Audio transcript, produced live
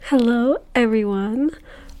Hello everyone.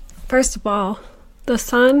 First of all, the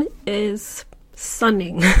sun is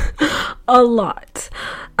sunning a lot.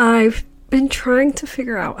 I've been trying to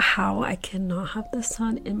figure out how I cannot have the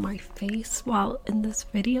sun in my face while in this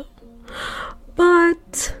video,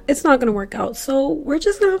 but it's not gonna work out, so we're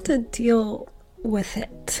just gonna have to deal with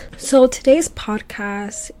it. So today's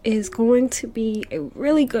podcast is going to be a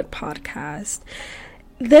really good podcast.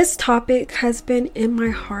 This topic has been in my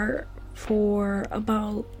heart for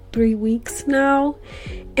about 3 weeks now,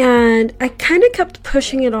 and I kind of kept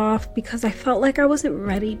pushing it off because I felt like I wasn't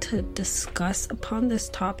ready to discuss upon this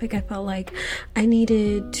topic. I felt like I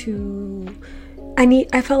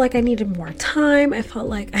felt like I needed more time. I felt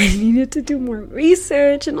like I needed to do more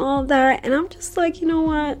research and all of that, and I'm just like, you know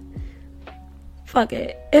what? Fuck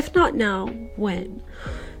it. If not now, when?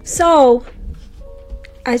 So,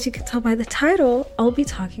 as you can tell by the title, I'll be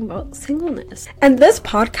talking about singleness. And this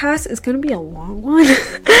podcast is going to be a long one.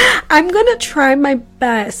 I'm going to try my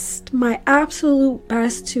best, my absolute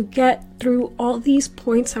best, to get through all these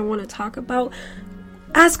points I want to talk about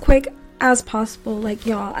as quick as possible. Like,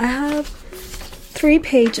 y'all, I have 3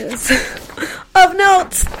 pages of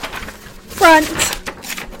notes, front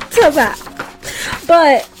to back.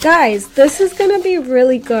 But, guys, this is going to be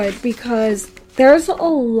really good because there's a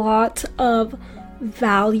lot of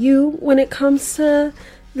value when it comes to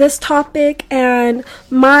this topic, and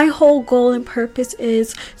my whole goal and purpose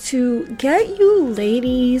is to get you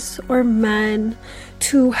ladies or men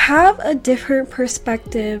to have a different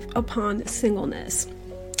perspective upon singleness.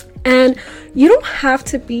 And you don't have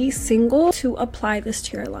to be single to apply this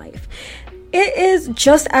to your life. It is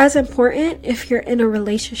just as important if you're in a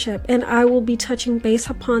relationship, and I will be touching base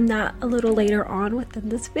upon that a little later on within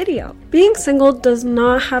this video. Being single does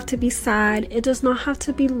not have to be sad. It does not have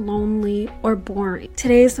to be lonely or boring.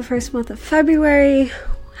 Today is the first month of February.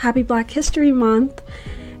 Happy Black History Month.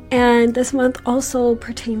 And this month also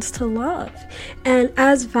pertains to love. And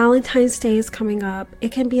as Valentine's Day is coming up,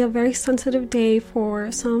 it can be a very sensitive day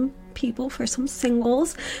for some people, for some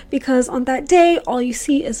singles, because on that day all you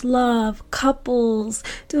see is love, couples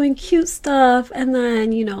doing cute stuff, and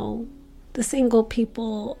then, you know, the single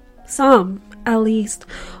people, some at least,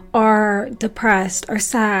 are depressed, are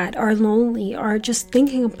sad, are lonely, are just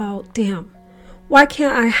thinking about, damn, why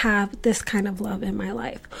can't I have this kind of love in my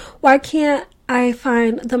life? Why can't I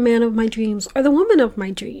find the man of my dreams or the woman of my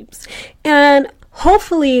dreams? And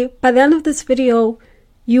hopefully by the end of this video,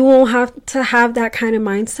 you won't have to have that kind of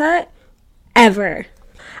mindset ever.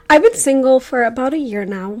 I've been single for about a year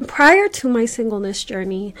now. Prior to my singleness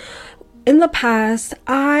journey, in the past,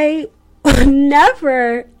 I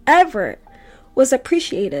never, ever was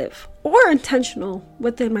appreciative or intentional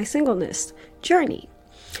within my singleness journey.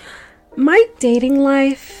 My dating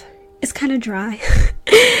life is kind of dry.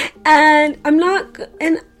 And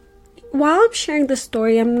while I'm sharing this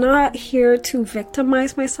story, I'm not here to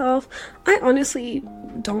victimize myself. I honestly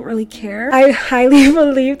don't really care. I highly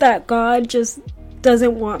believe that God just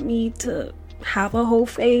doesn't want me to have a whole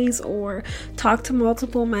phase or talk to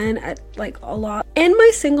multiple men at like a lot. In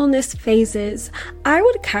my singleness phases, I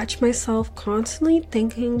would catch myself constantly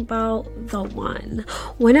thinking about the one.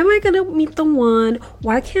 When am I gonna meet the one?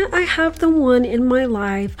 Why can't I have the one in my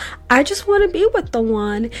life? I just want to be with the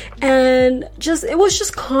one. And it was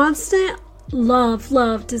just constant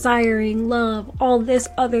love, desiring love, all this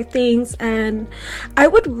other things, and I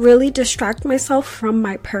would really distract myself from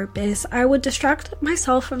my purpose. I would distract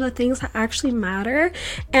myself from the things that actually matter,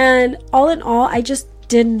 and all in all, I just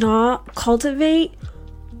did not cultivate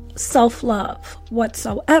self-love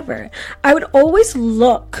whatsoever. I would always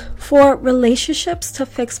look for relationships to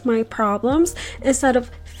fix my problems instead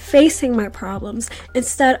of facing my problems,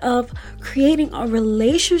 instead of creating a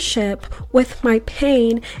relationship with my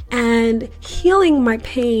pain and healing my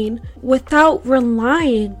pain without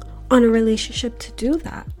relying on a relationship to do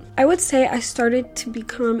that. I would say I started to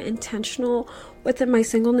become intentional within my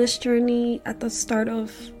singleness journey at the start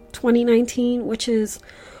of 2019, which is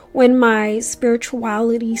when my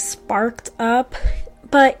spirituality sparked up.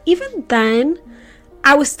 But even then,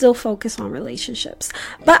 I was still focused on relationships,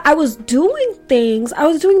 but I was doing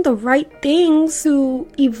the right things to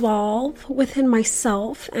evolve within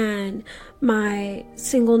myself and my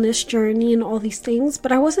singleness journey and all these things,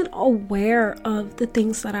 but I wasn't aware of the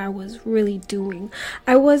things that I was really doing.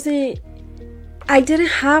 I didn't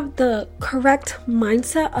have the correct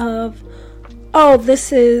mindset of, oh,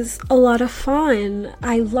 this is a lot of fun,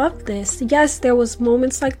 I love this. Yes, there was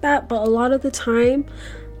moments like that, but a lot of the time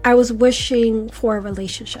I was wishing for a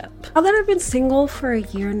relationship. Now that I've been single for a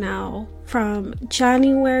year now, from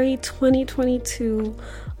January 2022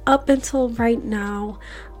 up until right now,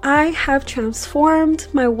 I have transformed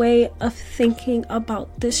my way of thinking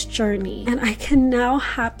about this journey, and I can now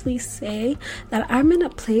happily say that I'm in a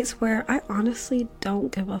place where I honestly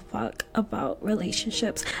don't give a fuck about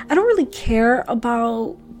relationships. I don't really care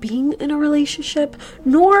about being in a relationship,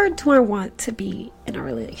 nor do I want to be in a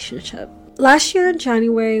relationship. Last year in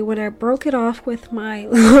January, when I broke it off with my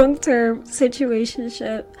long-term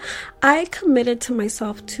situationship, I committed to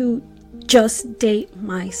myself to just date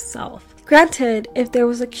myself. Granted, if there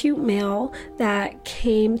was a cute male that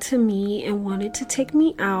came to me and wanted to take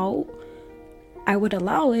me out, I would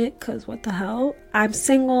allow it, because what the hell? I'm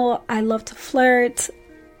single, I love to flirt,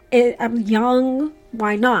 I'm young,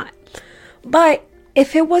 why not? But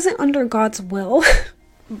if it wasn't under God's will,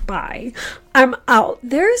 bye. I'm out.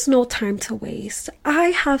 There is no time to waste. I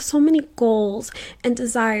have so many goals and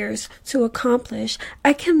desires to accomplish.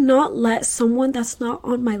 I cannot let someone that's not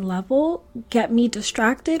on my level get me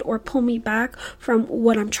distracted or pull me back from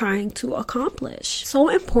what I'm trying to accomplish. So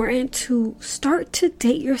important to start to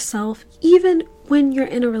date yourself even when you're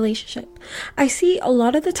in a relationship. I see a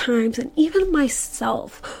lot of the times, and even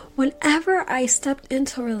myself, whenever I stepped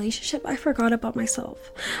into a relationship, I forgot about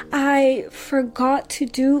myself. I forgot to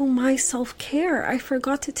do my self-care. I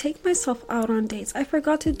forgot to take myself out on dates. I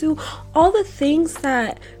forgot to do all the things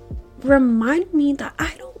that remind me that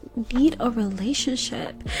I don't need a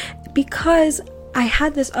relationship, because I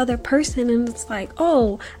had this other person, and it's like,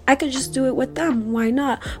 oh, I could just do it with them. Why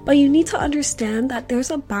not? But you need to understand that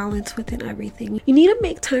there's a balance within everything. You need to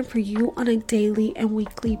make time for you on a daily and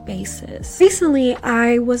weekly basis. Recently,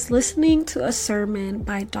 I was listening to a sermon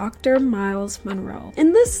by Dr. Miles Monroe.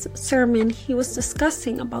 In this sermon, he was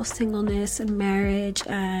discussing about singleness and marriage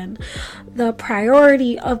and the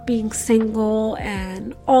priority of being single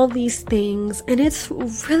and all these things. And it's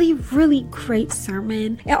really, really great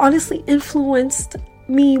sermon. It honestly influenced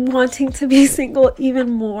me wanting to be single even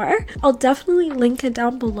more. I'll definitely link it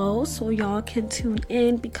down below so y'all can tune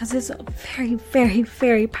in, because it's a very, very,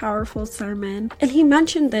 very powerful sermon. And he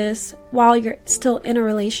mentioned this while you're still in a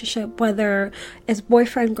relationship, whether it's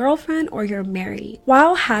boyfriend, girlfriend, or you're married.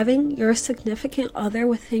 While having your significant other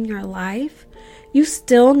within your life, you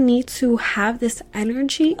still need to have this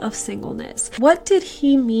energy of singleness. What did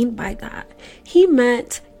he mean by that? He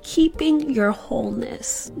meant keeping your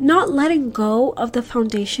wholeness, not letting go of the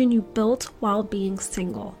foundation you built while being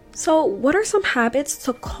single. So what are some habits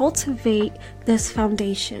to cultivate this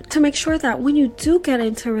foundation, to make sure that when you do get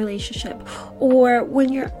into a relationship, or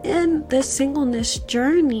when you're in this singleness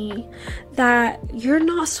journey, that you're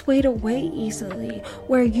not swayed away easily,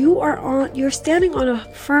 where you're standing on a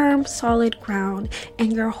firm, solid ground,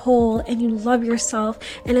 and you're whole and you love yourself,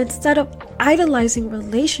 and instead of idolizing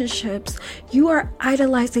relationships, you are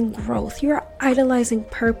idolizing growth, you are idolizing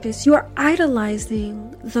purpose, you are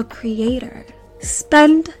idolizing the Creator.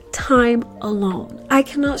 Spend time alone. I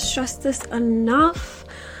cannot stress this enough.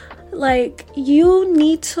 Like, you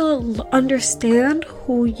need to understand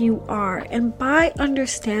who you are, and by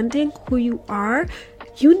understanding who you are,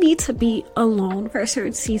 you need to be alone for a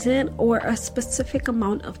certain season or a specific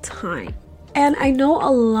amount of time. And I know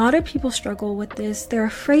a lot of people struggle with this. They're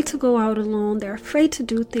afraid to go out alone. They're afraid to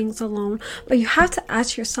do things alone. But you have to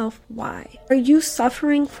ask yourself why. Are you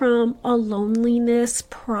suffering from a loneliness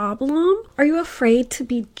problem? Are you afraid to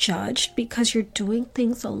be judged because you're doing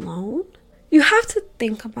things alone? You have to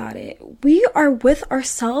think about it. We are with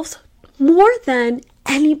ourselves more than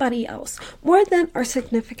anybody else, more than our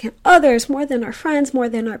significant others, more than our friends, more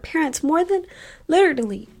than our parents, more than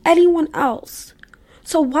literally anyone else.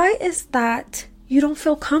 So why is that you don't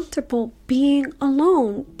feel comfortable being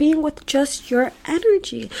alone, being with just your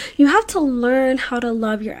energy? You have to learn how to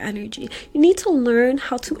love your energy. You need to learn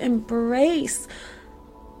how to embrace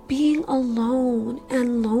being alone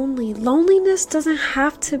and lonely. Loneliness doesn't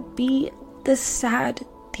have to be this sad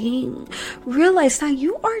thing. Realize that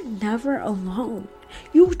you are never alone.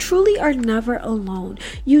 You truly are never alone.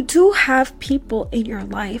 You do have people in your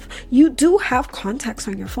life. You do have contacts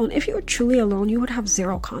on your phone. If you were truly alone, you would have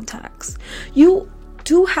 0 contacts. You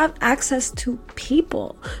do have access to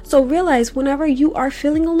people. So realize, whenever you are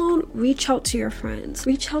feeling alone, reach out to your friends.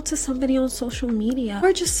 Reach out to somebody on social media.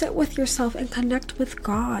 Or just sit with yourself and connect with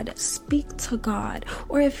God. Speak to God.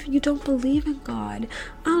 Or if you don't believe in God,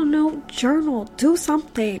 I don't know, journal. Do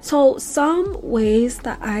something. So some ways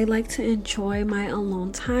that I like to enjoy my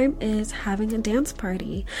alone time is having a dance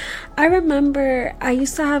party. I remember I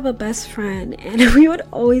used to have a best friend, and we would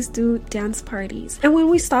always do dance parties. And when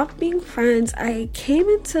we stopped being friends, I came came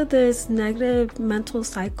into this negative mental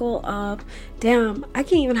cycle of, damn, I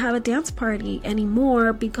can't even have a dance party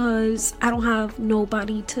anymore because I don't have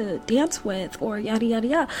nobody to dance with, or yada yada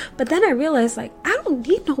yada. But then I realized, like, I don't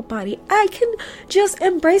need nobody. I can just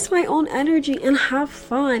embrace my own energy and have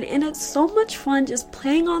fun. And it's so much fun just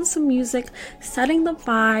playing on some music, setting the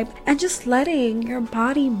vibe, and just letting your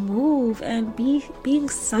body move and being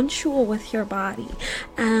sensual with your body.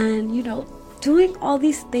 And, you know, doing all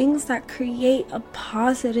these things that create a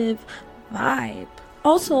positive vibe.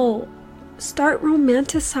 Also, start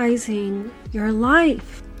romanticizing your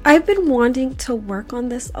life. I've been wanting to work on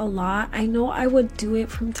this a lot. I know I would do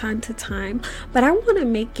it from time to time, but I want to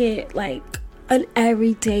make it like an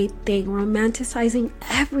everyday thing, romanticizing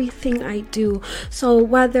everything I do. So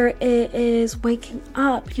whether it is waking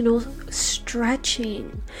up, you know,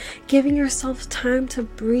 stretching, giving yourself time to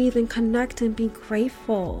breathe and connect and be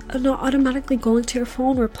grateful, and not automatically going to your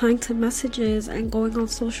phone, replying to messages and going on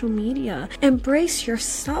social media. Embrace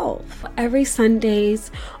yourself. Every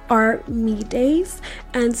Sundays are me days,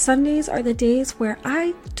 and Sundays are the days where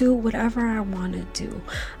I do whatever I want to do,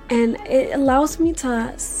 and it allows me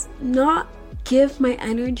to not give my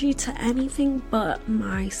energy to anything but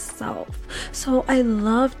myself. So I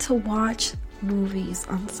love to watch movies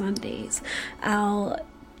on Sundays. I'll,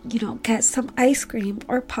 you know, get some ice cream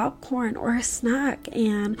or popcorn or a snack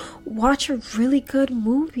and watch a really good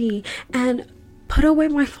movie and put away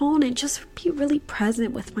my phone and just be really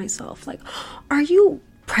present with myself. Like, are you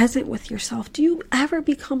present with yourself? Do you ever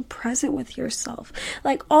become present with yourself?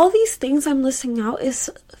 Like, all these things I'm listing out is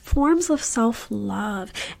forms of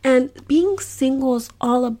self-love, and being single is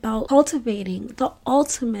all about cultivating the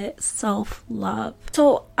ultimate self-love.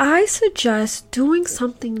 So I suggest doing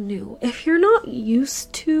something new. If you're not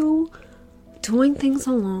used to doing things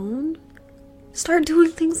alone, start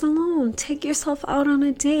doing things alone. Take yourself out on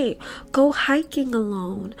a date. Go hiking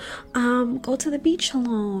alone. Go to the beach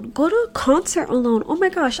alone. Go to a concert alone. Oh my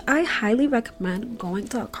gosh, I highly recommend going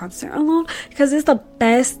to a concert alone because it's the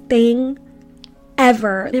best thing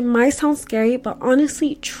ever. It might sound scary, but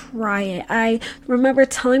honestly, try it. I remember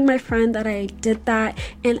telling my friend that I did that,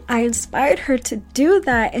 and I inspired her to do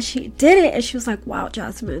that, and she did it, and she was like, wow,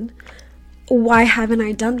 Jasmine, why haven't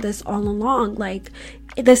I done this all along? Like,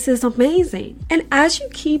 this is amazing. And as you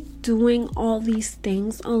keep doing all these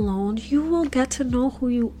things alone, you will get to know who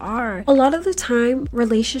you are. A lot of the time,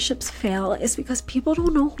 relationships fail is because people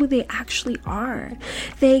don't know who they actually are.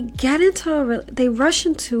 They rush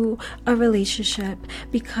into a relationship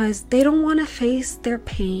because they don't want to face their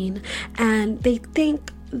pain, and they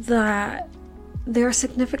think that their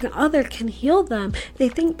significant other can heal them. They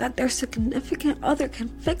think that their significant other can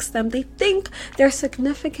fix them. They think their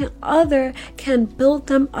significant other can build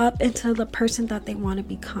them up into the person that they want to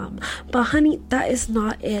become. But honey, that is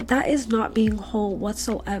not it. That is not being whole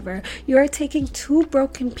whatsoever. You are taking two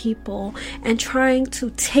broken people and trying to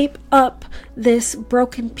tape up this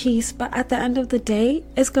broken piece, but at the end of the day,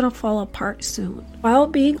 it's gonna fall apart soon. While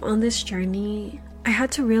being on this journey, I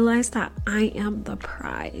had to realize that I am the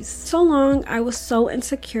prize. So long, I was so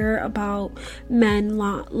insecure about men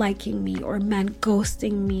not liking me, or men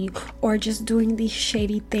ghosting me, or just doing these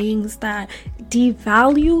shady things that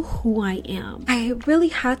devalue who I am. I really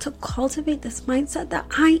had to cultivate this mindset that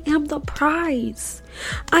I am the prize.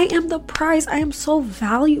 I am the prize. I am so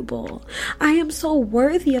valuable. I am so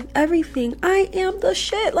worthy of everything. I am the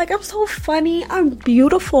shit. Like, I'm so funny. I'm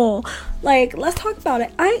beautiful. Like, let's talk about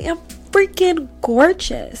it. I am freaking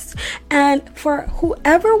gorgeous. And for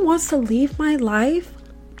whoever wants to leave my life,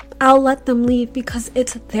 I'll let them leave because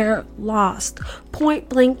it's their loss. Point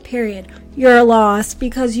blank, period. You're lost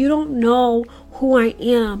because you don't know who I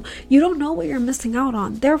am. You don't know what you're missing out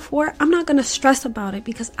on. Therefore, I'm not going to stress about it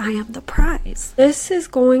because I am the prize. This is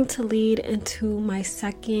going to lead into my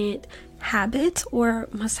second habit, or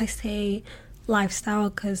must I say lifestyle,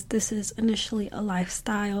 because this is initially a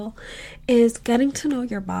lifestyle, is getting to know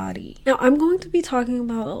your body. Now, I'm going to be talking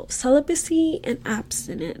about celibacy and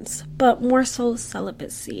abstinence, but more so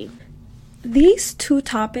celibacy. These two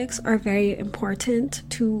topics are very important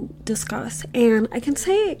to discuss, and I can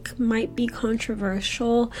say it might be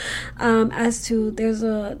controversial as to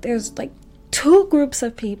there's like two groups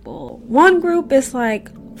of people. One group is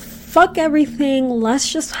like, fuck everything, let's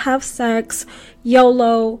just have sex,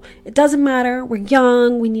 YOLO, it doesn't matter, we're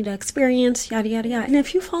young, we need to experience, yada yada yada. And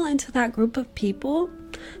if you fall into that group of people,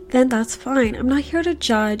 then that's fine. I'm not here to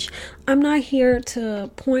judge. I'm not here to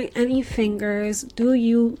point any fingers. Do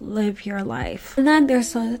you live your life? And then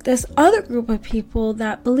there's this other group of people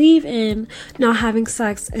that believe in not having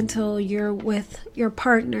sex until you're with your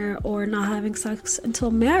partner, or not having sex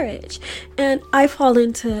until marriage. And I fall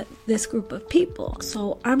into this group of people.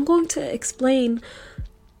 So I'm going to explain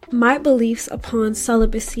my beliefs upon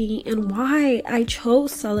celibacy and why I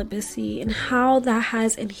chose celibacy and how that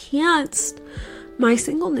has enhanced my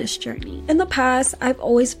singleness journey. In the past, I've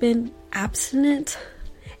always been abstinent.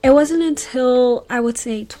 It wasn't until I would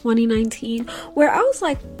say 2019 where I was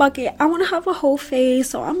like, fuck it, I want to have a whole phase,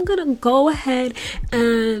 so I'm gonna go ahead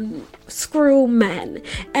and screw men.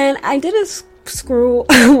 And I didn't screw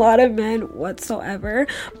a lot of men whatsoever,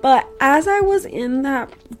 but as I was in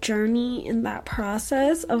that journey, in that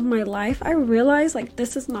process of my life, I realized like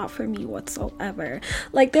this is not for me whatsoever.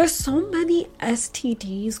 Like there's so many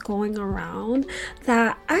STDs going around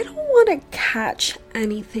that I don't want to catch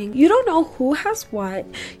anything. You don't know who has what.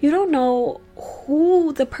 You don't know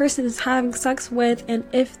who the person is having sex with and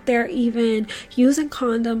if they're even using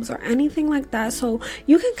condoms or anything like that. So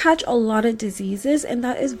you can catch a lot of diseases, and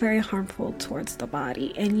that is very harmful towards the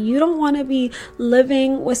body. And you don't want to be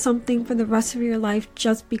living with something for the rest of your life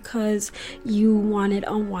just because you wanted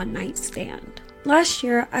a one-night stand. Last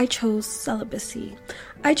year, I chose celibacy.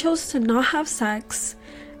 I chose to not have sex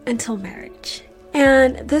until marriage.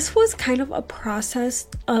 And this was kind of a process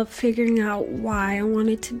of figuring out why I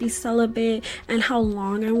wanted to be celibate and how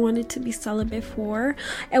long I wanted to be celibate for.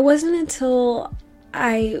 It wasn't until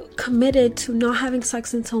I committed to not having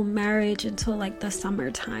sex until marriage, until like the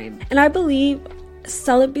summertime. And I believe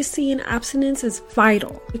celibacy and abstinence is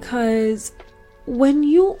vital, because when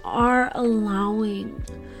you are allowing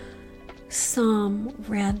some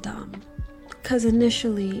random, because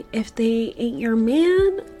initially if they ain't your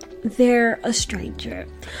man, they're a stranger,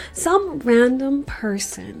 some random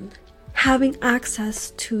person having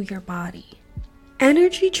access to your body.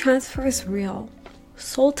 Energy transfer is real.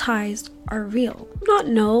 Soul ties are real. You do not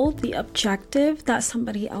know the objective that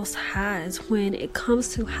somebody else has when it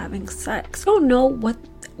comes to having sex. You don't know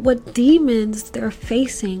what demons they're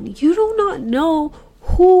facing. You do not know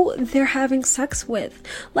who they're having sex with.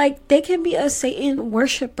 Like, they can be a Satan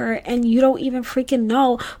worshiper and you don't even freaking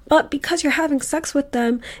know, but because you're having sex with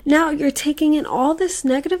them, now you're taking in all this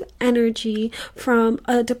negative energy from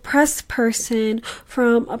a depressed person,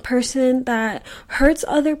 from a person that hurts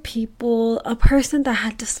other people, a person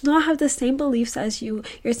that does not have the same beliefs as you.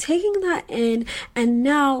 You're taking that in, and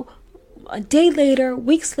now a day later,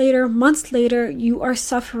 weeks later, months later, you are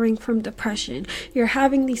suffering from depression. You're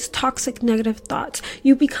having these toxic negative thoughts.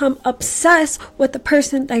 You become obsessed with the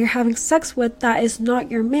person that you're having sex with that is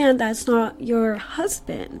not your man, that's not your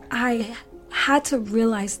husband. I had to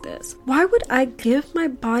realize this. Why would I give my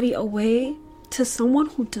body away to someone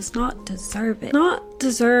who does not deserve it? Not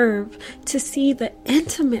deserve to see the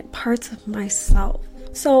intimate parts of myself.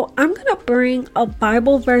 So I'm going to bring a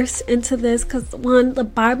Bible verse into this because, one, the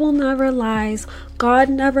Bible never lies, God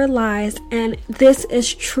never lies, and this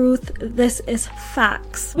is truth, this is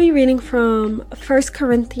facts. I'll be reading from 1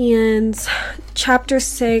 Corinthians chapter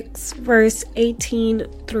 6, verse 18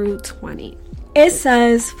 through 20. It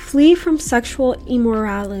says, "Flee from sexual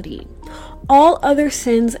immorality. All other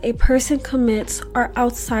sins a person commits are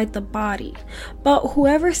outside the body, but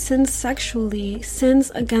whoever sins sexually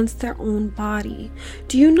sins against their own body.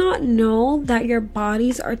 Do you not know that your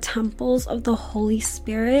bodies are temples of the Holy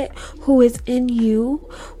Spirit who is in you,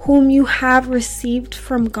 whom you have received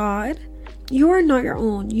from God? You are not your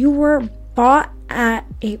own. You were bought at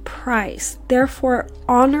a price. Therefore,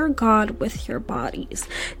 honor God with your bodies."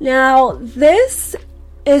 Now, this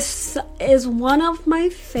is one of my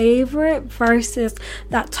favorite verses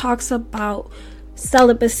that talks about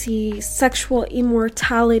celibacy, sexual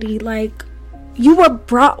immortality. Like, you were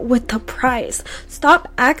brought with a price. Stop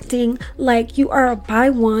acting like you are a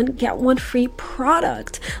buy one get one free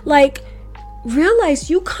product. Like,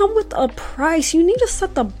 realize you come with a price. You need to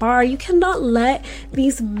set the bar. You cannot let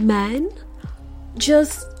these men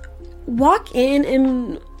just walk in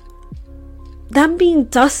and them being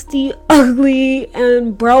dusty, ugly,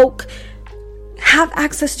 and broke have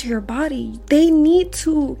access to your body. They need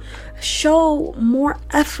to show more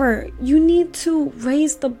effort. You need to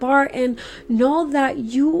raise the bar and know that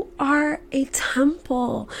you are a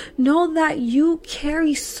temple. Know that you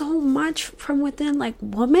carry so much from within. Like,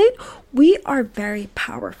 women, we are very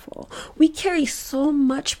powerful. We carry so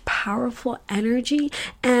much powerful energy,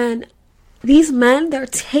 and these men, they're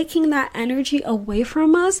taking that energy away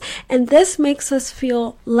from us, and this makes us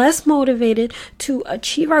feel less motivated to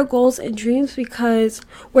achieve our goals and dreams because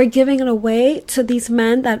we're giving it away to these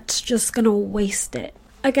men that's just gonna waste it.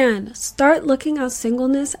 Again, start looking at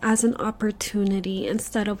singleness as an opportunity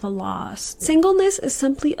instead of a loss. Singleness is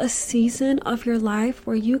simply a season of your life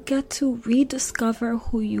where you get to rediscover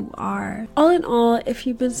who you are. All in all, if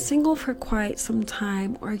you've been single for quite some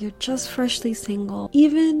time or you're just freshly single,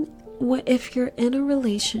 even if you're in a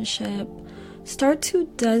relationship, start to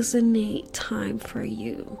designate time for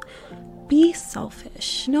you. Be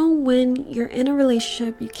selfish. You know, when you're in a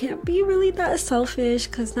relationship, you can't be really that selfish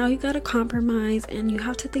because now you gotta compromise and you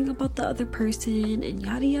have to think about the other person and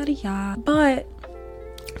yada yada yada. But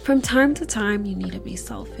from time to time, you need to be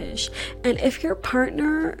selfish. And if your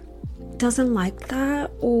partner doesn't like that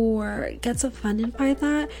or gets offended by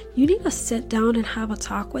that, you need to sit down and have a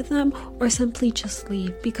talk with them or simply just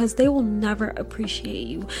leave, because they will never appreciate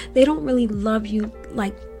you. They don't really love you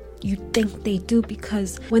like you think they do,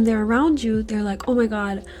 because when they're around you, they're like, oh my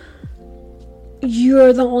god,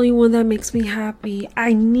 you're the only one that makes me happy.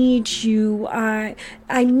 I need you. I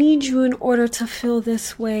need you in order to feel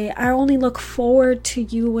this way. I only look forward to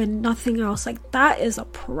you and nothing else. Like, that is a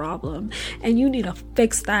problem, and you need to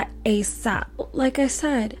fix that ASAP. Like I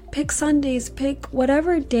said, pick Sundays, pick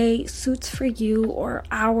whatever day suits for you or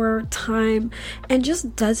hour, time, and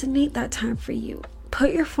just designate that time for you.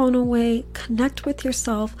 Put your phone away, connect with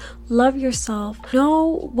yourself, love yourself,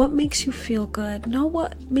 know what makes you feel good, know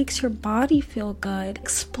what makes your body feel good,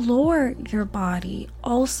 explore your body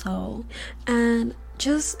also, and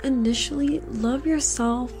just initially love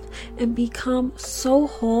yourself and become so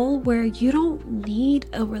whole where you don't need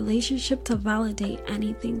a relationship to validate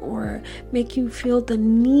anything or make you feel the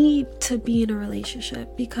need to be in a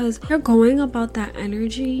relationship, because you're going about that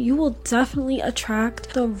energy, you will definitely attract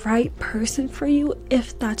the right person for you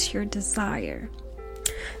if that's your desire.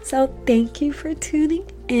 So thank you for tuning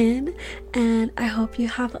in, and I hope you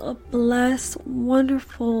have a blessed,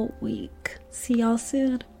 wonderful week. See y'all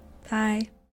soon. Bye.